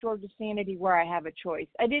been restored to sanity where I have a choice.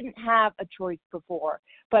 I didn't have a choice before,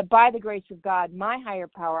 but by the grace of God, my higher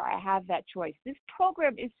power, I have that choice. This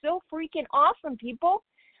program is so freaking awesome, people.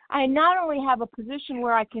 I not only have a position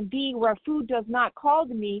where I can be, where food does not call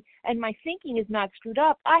to me and my thinking is not screwed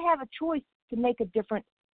up, I have a choice to make a different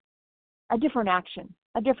action,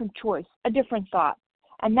 a different choice, a different thought.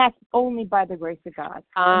 And that's only by the grace of God.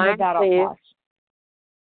 And with that, I'll pause.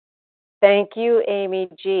 Thank you, Amy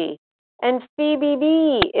G. And Phoebe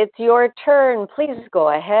B., it's your turn. Please go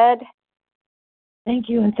ahead. Thank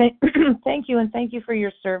you, and thank you for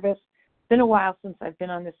your service. It's been a while since I've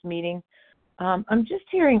been on this meeting. I'm just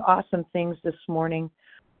hearing awesome things this morning.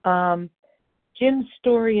 Jim's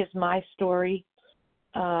story is my story,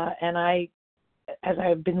 and as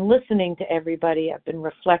I've been listening to everybody, I've been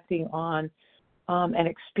reflecting on an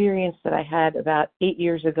experience that I had about 8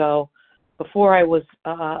 years ago, before I was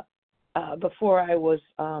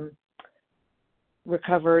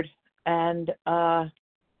recovered, and I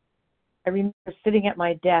remember sitting at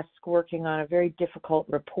my desk working on a very difficult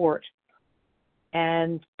report,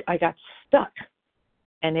 and I got stuck.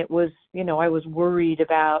 And it was, I was worried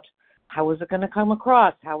about how was it going to come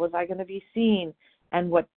across? How was I going to be seen?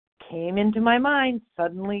 And what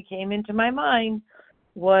suddenly came into my mind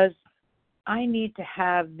was, I need to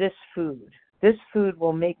have this food. This food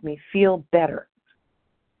will make me feel better.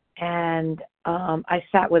 And I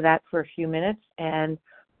sat with that for a few minutes and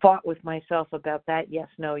fought with myself about that. Yes,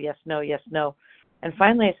 no, yes, no, yes, no. And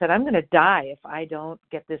finally I said, I'm going to die if I don't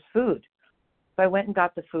get this food. So I went and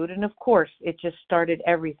got the food, and of course, it just started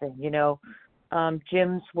everything.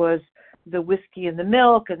 Jim's was the whiskey and the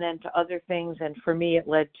milk, and then to other things, and for me, it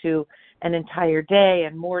led to an entire day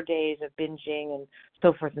and more days of binging and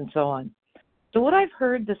so forth and so on. So what I've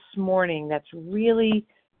heard this morning that's really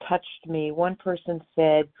touched me, one person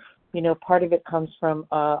said, part of it comes from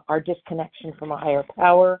our disconnection from a higher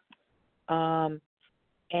power,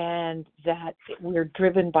 and that we're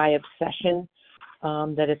driven by obsession.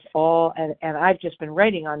 That it's all, and I've just been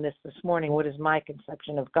writing on this morning, what is my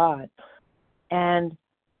conception of God? And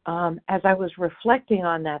as I was reflecting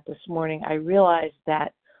on that this morning, I realized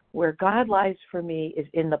that where God lies for me is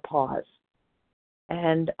in the pause.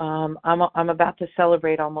 And I'm about to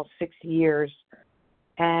celebrate almost 6 years,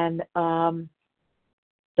 and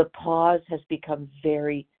the pause has become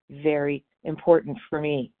very, very important for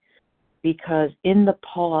me, because in the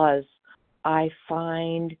pause, I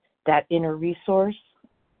find that inner resource.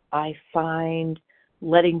 I find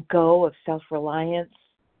letting go of self-reliance.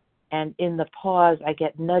 And in the pause, I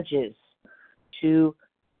get nudges to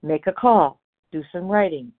make a call, do some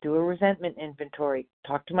writing, do a resentment inventory,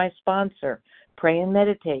 talk to my sponsor, pray and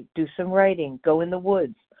meditate, do some writing, go in the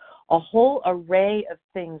woods. A whole array of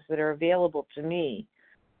things that are available to me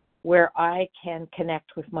where I can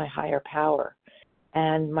connect with my higher power.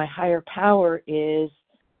 And my higher power is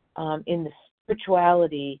in the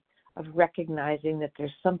spirituality of recognizing that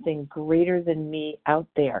there's something greater than me out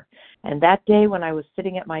there. And that day when I was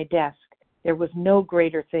sitting at my desk, there was no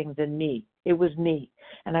greater thing than me. It was me.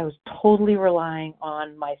 And I was totally relying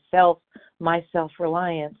on myself, my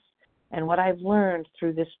self-reliance. And what I've learned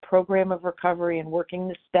through this program of recovery and working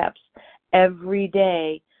the steps every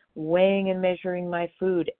day, weighing and measuring my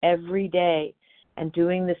food every day, and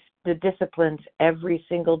doing the disciplines every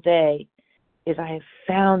single day, is I have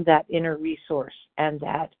found that inner resource and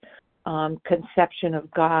that conception of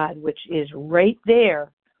God, which is right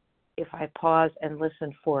there if I pause and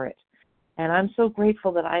listen for it. And I'm so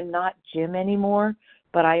grateful that I'm not Jim anymore,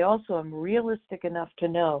 but I also am realistic enough to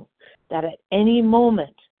know that at any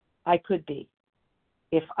moment I could be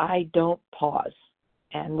if I don't pause.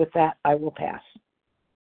 And with that, I will pass.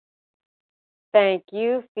 Thank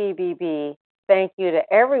you, Phoebe B. Thank you to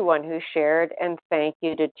everyone who shared, and thank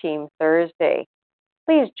you to Team Thursday.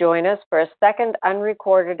 Please join us for a second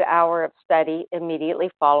unrecorded hour of study immediately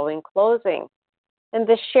following closing. And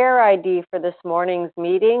the share ID for this morning's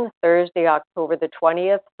meeting, Thursday, October the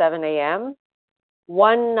 20th, 7 a.m.,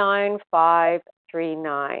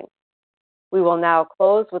 19539. We will now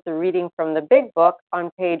close with a reading from the Big Book on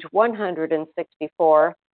page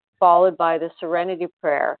 164, followed by the Serenity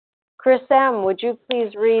Prayer. Chris M., would you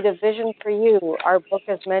please read A Vision for You? Our book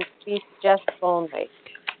is meant to be suggestive only.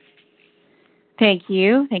 Thank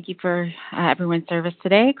you. Thank you for everyone's service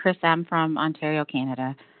today. Chris M. from Ontario,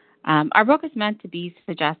 Canada. Our book is meant to be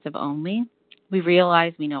suggestive only. We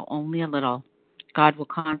realize we know only a little. God will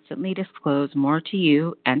constantly disclose more to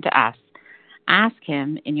you and to us. Ask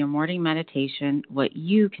Him in your morning meditation what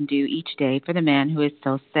you can do each day for the man who is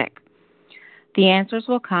so sick. The answers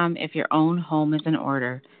will come if your own home is in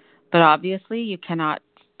order, but obviously you cannot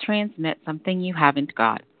transmit something you haven't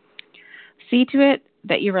got. See to it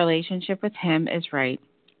that your relationship with Him is right,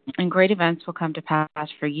 and great events will come to pass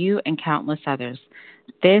for you and countless others.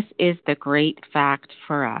 This is the great fact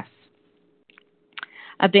for us.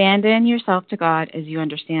 Abandon yourself to God as you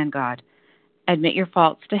understand God. Admit your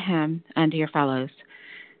faults to Him and to your fellows.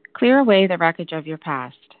 Clear away the wreckage of your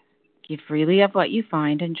past. Give freely of what you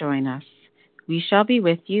find and join us. We shall be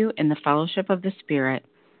with you in the fellowship of the Spirit,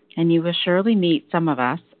 and you will surely meet some of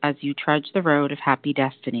us as you trudge the road of happy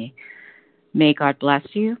destiny. May God bless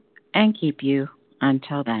you and keep you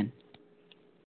until then.